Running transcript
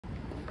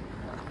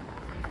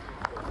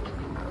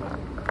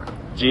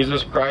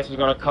Jesus Christ is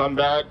going to come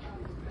back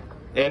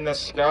in the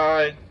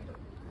sky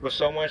with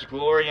so much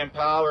glory and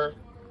power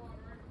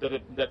that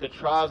the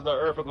tribes of the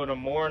earth are going to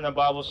mourn. The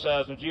Bible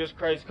says when Jesus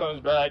Christ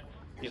comes back,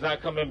 he's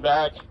not coming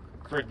back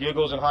for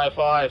giggles and high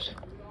fives.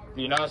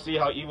 Do you not see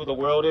how evil the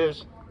world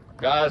is?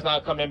 God is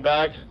not coming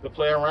back to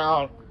play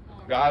around.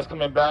 God is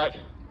coming back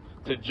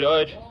to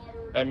judge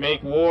and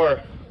make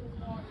war.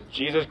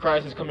 Jesus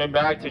Christ is coming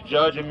back to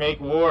judge and make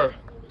war.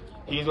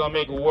 He's going to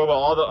make war with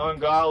all the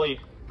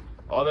ungodly,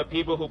 all the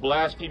people who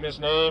blaspheme his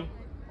name,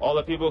 all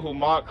the people who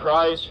mock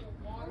Christ,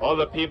 all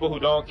the people who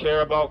don't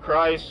care about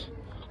Christ,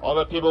 all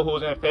the people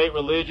who's in fake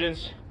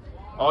religions,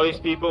 all these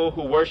people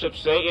who worship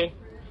Satan,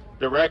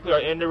 directly or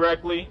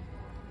indirectly.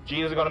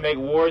 Jesus is going to make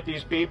war with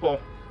these people.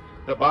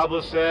 The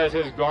Bible says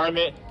his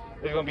garment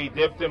is going to be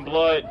dipped in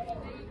blood.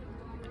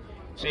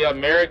 See,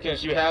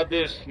 Americans, you have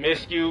this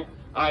miscued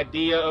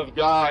idea of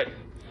God.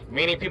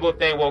 Many people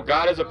think, well,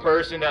 God is a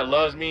person that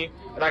loves me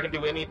and I can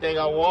do anything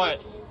I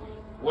want.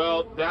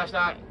 Well, that's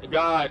not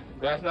God.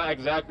 That's not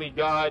exactly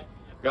God.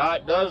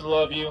 God does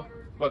love you,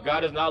 but God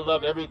does not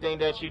love everything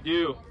that you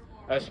do,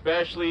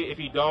 especially if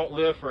you don't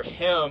live for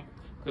him.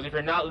 Because if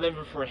you're not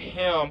living for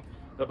him,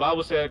 the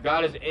Bible says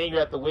God is angry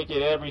at the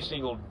wicked every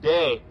single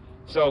day.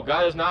 So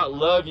God does not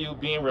love you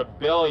being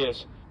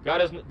rebellious. God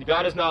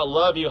does not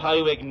love you how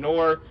you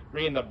ignore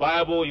reading the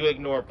Bible, you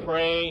ignore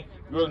praying,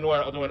 you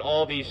ignore doing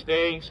all these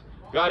things.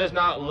 God does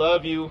not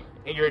love you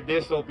in your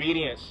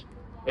disobedience.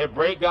 It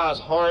breaks God's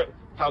heart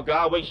how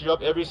God wakes you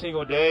up every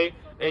single day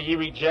and you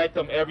reject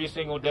him every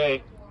single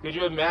day. Could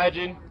you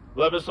imagine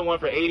loving someone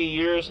for 80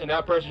 years and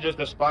that person just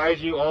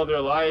despises you all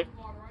their life?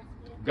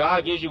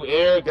 God gives you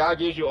air, God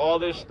gives you all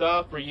this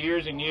stuff for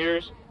years and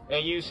years,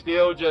 and you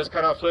still just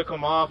kind of flick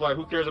him off like,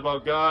 who cares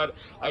about God?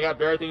 I got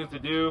better things to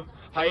do.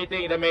 How do you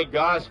think that make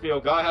God feel?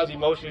 God has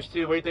emotions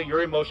too. Where do you think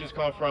your emotions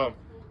come from?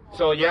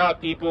 So yeah,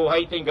 people, how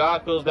do you think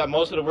God feels that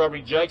most of the world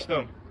rejects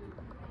them?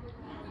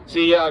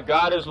 See,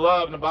 God is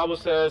love, and the Bible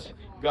says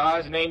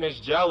God's name is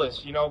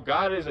jealous. You know,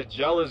 God is a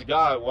jealous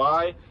God.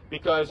 Why?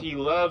 Because he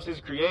loves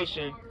his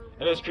creation,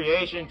 and his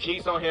creation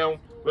cheats on him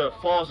with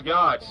false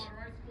gods.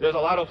 There's a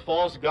lot of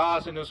false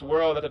gods in this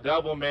world that the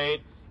devil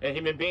made, and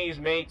human beings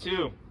made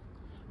too.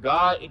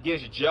 God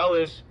gets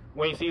jealous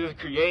when he sees his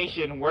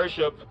creation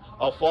worship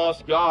a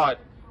false god,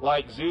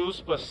 like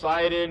Zeus,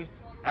 Poseidon,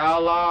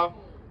 Allah.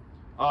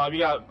 You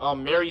got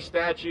Mary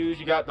statues,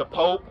 you got the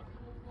Pope.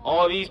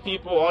 All these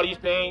people, all these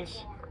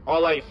things are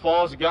like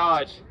false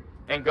gods.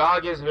 And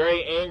God gets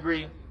very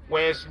angry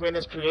when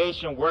his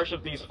creation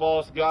worships these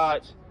false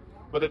gods.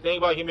 But the thing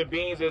about human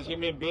beings is,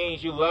 human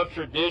beings, you love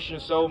tradition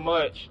so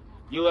much.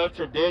 You love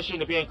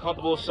tradition and being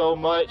comfortable so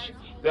much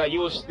that you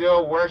will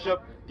still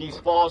worship these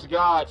false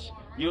gods.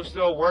 You'll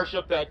still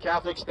worship that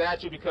Catholic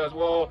statue because,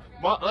 well,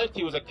 my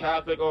auntie was a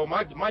Catholic, or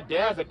my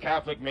dad's a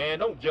Catholic, man.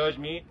 Don't judge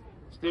me.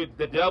 Dude,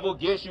 the devil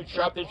gets you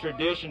trapped in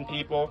tradition,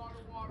 people.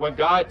 When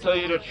God tells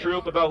you the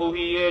truth about who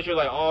he is, you're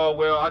like, oh,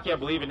 well, I can't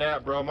believe in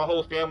that, bro. My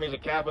whole family is a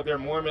Catholic, they're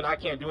Mormon, I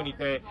can't do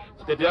anything.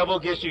 The devil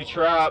gets you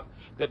trapped.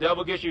 The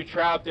devil gets you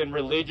trapped in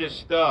religious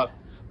stuff.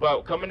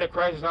 But coming to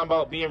Christ is not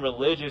about being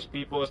religious,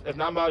 people. It's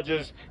not about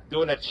just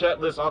doing a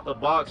checklist off the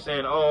box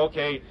saying, oh,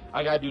 okay,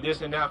 I got to do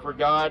this and that for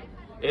God.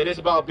 It is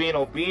about being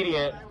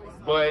obedient,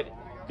 but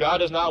God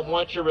does not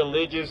want your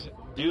religious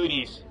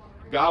duties.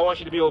 God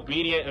wants you to be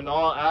obedient in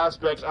all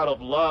aspects out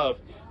of love.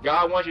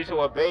 God wants you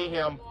to obey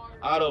him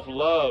out of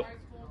love.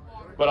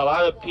 But a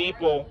lot of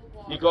people,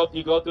 you go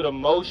through the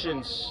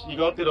motions. You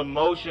go through the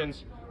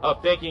motions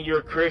of thinking you're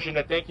a Christian,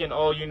 and thinking,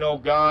 oh, you know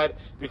God,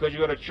 because you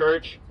go to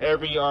church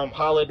every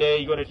holiday,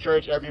 you go to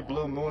church every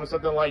blue moon or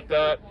something like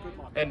that.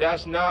 And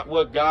that's not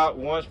what God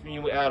wants from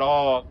you at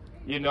all.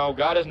 You know,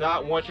 God does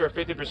not want your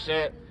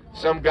 50%.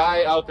 Some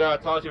guy out there I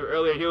talked to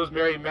earlier, he was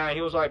married, man.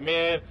 He was like,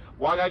 man,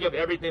 why gotta give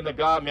everything to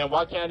God, man?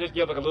 Why can't I just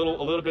give like a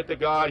little bit to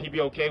God? He'd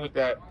be okay with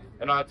that.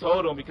 And I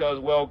told him, because,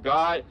 well,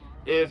 God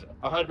is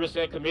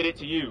 100% committed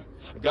to you.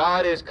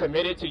 God is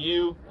committed to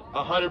you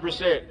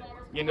 100%.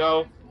 You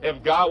know,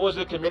 if God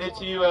wasn't committed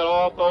to you at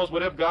all, folks,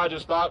 what if God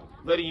just stopped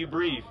letting you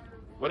breathe?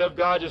 What if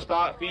God just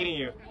stopped feeding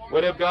you?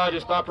 What if God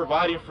just stopped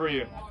providing for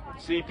you?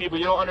 See, people,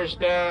 you don't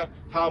understand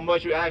how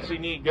much you actually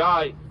need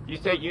God. You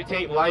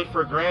take life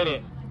for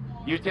granted.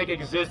 You take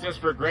existence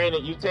for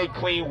granted. You take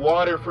clean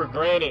water for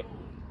granted.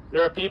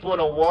 There are people in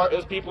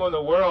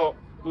the world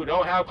who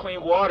don't have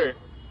clean water.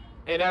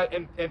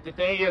 And the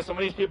thing is, some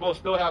of these people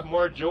still have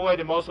more joy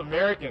than most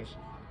Americans.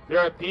 There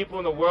are people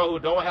in the world who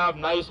don't have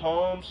nice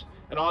homes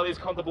and all these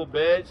comfortable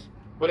beds,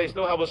 but they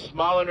still have a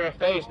smile on their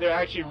face. They're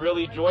actually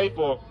really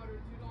joyful.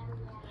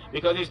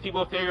 Because these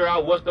people figure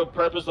out what's the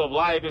purpose of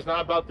life. It's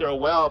not about their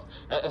wealth.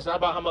 It's not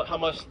about how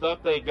much stuff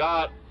they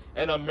got.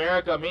 In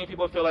America, many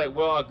people feel like,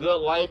 well, a good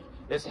life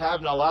is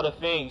having a lot of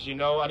things, you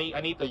know. I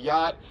need the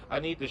yacht, I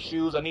need the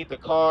shoes, I need the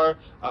car,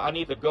 I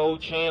need the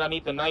gold chain, I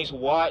need the nice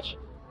watch.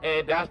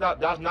 And that's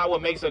not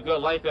what makes a good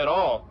life at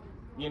all.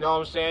 You know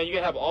what I'm saying? You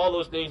can have all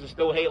those things and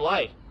still hate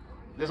life.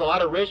 There's a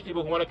lot of rich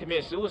people who want to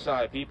commit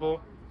suicide,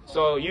 people.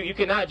 So you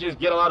cannot just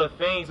get a lot of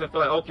things and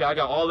feel like, okay, I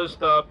got all this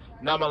stuff,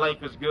 now my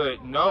life is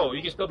good. No,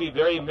 you can still be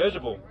very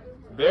miserable.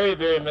 Very,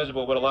 very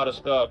miserable with a lot of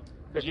stuff.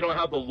 Because you don't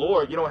have the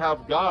Lord, you don't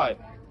have God.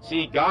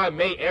 See, God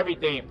made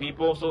everything,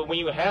 people. So when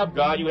you have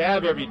God, you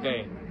have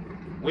everything.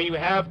 When you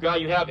have God,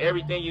 you have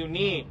everything you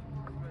need.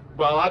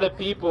 But a lot of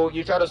people,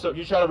 you try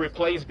to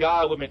replace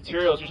God with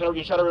materials. You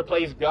try to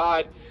replace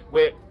God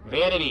with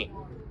vanity,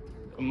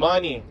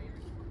 money.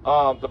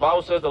 The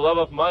Bible says the love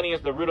of money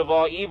is the root of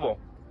all evil.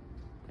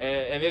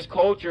 And this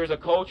culture is a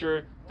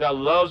culture that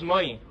loves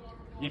money.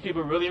 You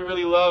people really,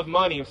 really love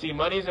money. See,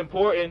 money is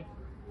important,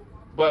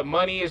 but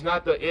money is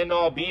not the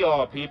end-all,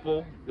 be-all,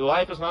 people.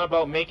 Life is not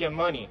about making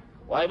money.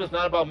 Life is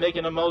not about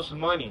making the most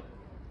money.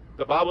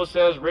 The Bible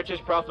says riches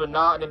profit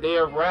not in the day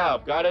of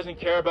wrath. God doesn't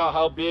care about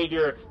how big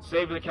your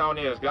savings account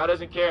is. God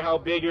doesn't care how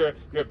big your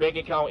bank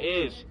account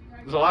is.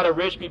 There's a lot of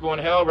rich people in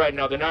hell right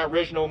now. They're not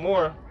rich no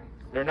more.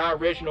 They're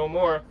not rich no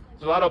more.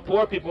 There's a lot of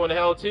poor people in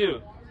hell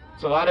too.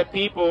 There's a lot of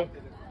people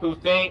who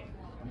think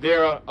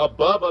they're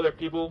above other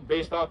people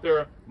based off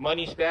their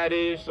money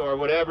status or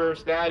whatever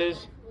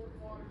status.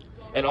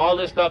 And all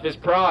this stuff is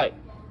pride.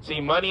 See,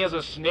 money is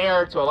a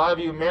snare to a lot of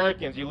you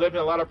Americans. You live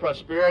in a lot of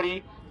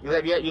prosperity. You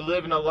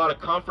live in a lot of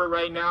comfort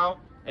right now.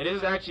 And this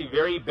is actually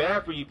very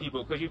bad for you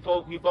people, because you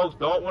folks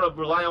don't want to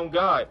rely on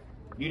God.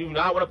 You do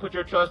not want to put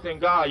your trust in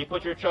God. You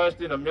put your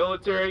trust in the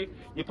military.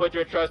 You put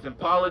your trust in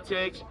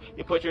politics.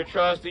 You put your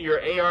trust in your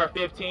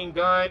AR-15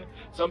 gun.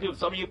 Some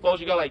of you folks,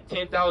 you got like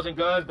 10,000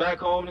 guns back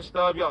home and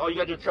stuff. You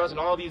got your trust in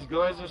all these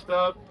guns and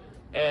stuff.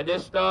 And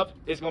this stuff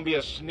is going to be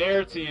a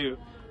snare to you.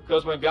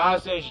 Because when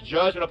God sends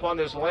judgment upon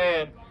this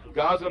land,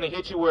 God's going to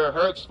hit you where it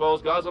hurts,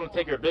 folks. God's going to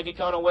take your bank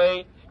account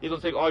away. He's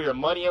going to take all your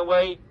money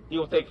away. He's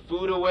going to take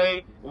food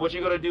away. What you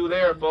going to do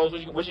there, folks?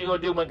 What you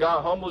going to do when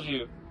God humbles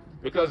you?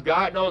 Because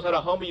God knows how to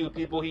humble you,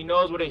 people. He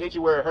knows where to hit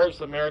you where it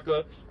hurts,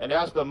 America. And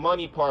that's the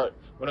money part.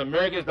 When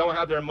Americans don't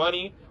have their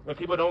money, when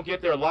people don't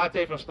get their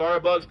latte from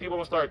Starbucks, people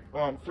will start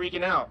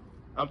freaking out.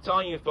 I'm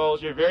telling you,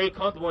 folks, you're very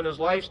comfortable in this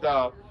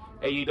lifestyle,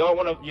 and you don't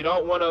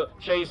want to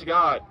chase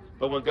God.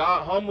 But when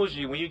God humbles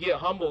you, when you get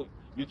humbled,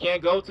 you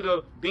can't go to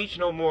the beach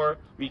no more.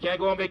 You can't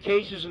go on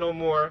vacations no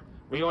more.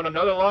 When you're on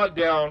another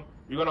lockdown,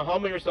 you're going to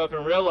humble yourself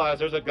and realize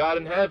there's a God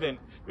in heaven.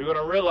 You're going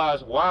to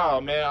realize,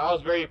 wow, man, I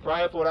was very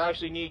prideful. I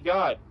actually need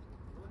God.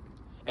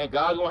 And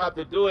God's going to have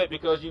to do it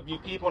because you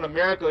people in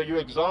America, you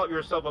exalt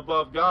yourself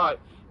above God.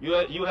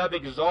 You have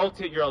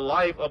exalted your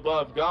life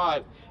above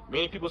God.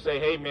 Many people say,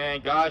 hey,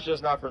 man, God's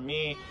just not for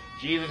me.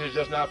 Jesus is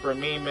just not for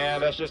me,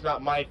 man. That's just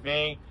not my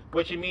thing.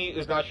 What you mean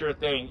is not your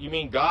thing? You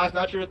mean God's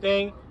not your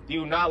thing? Do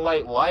you not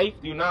like life?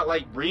 Do you not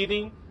like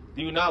breathing?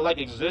 Do you not like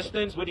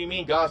existence? What do you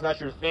mean God's not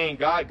your thing?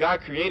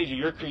 God created you.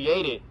 You're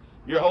created.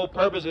 Your whole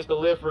purpose is to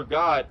live for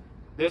God.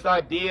 This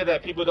idea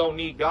that people don't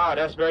need God,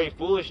 that's very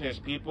foolishness,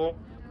 people.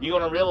 You're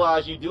going to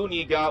realize you do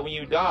need God when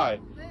you die.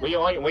 When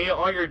you're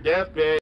on your deathbed,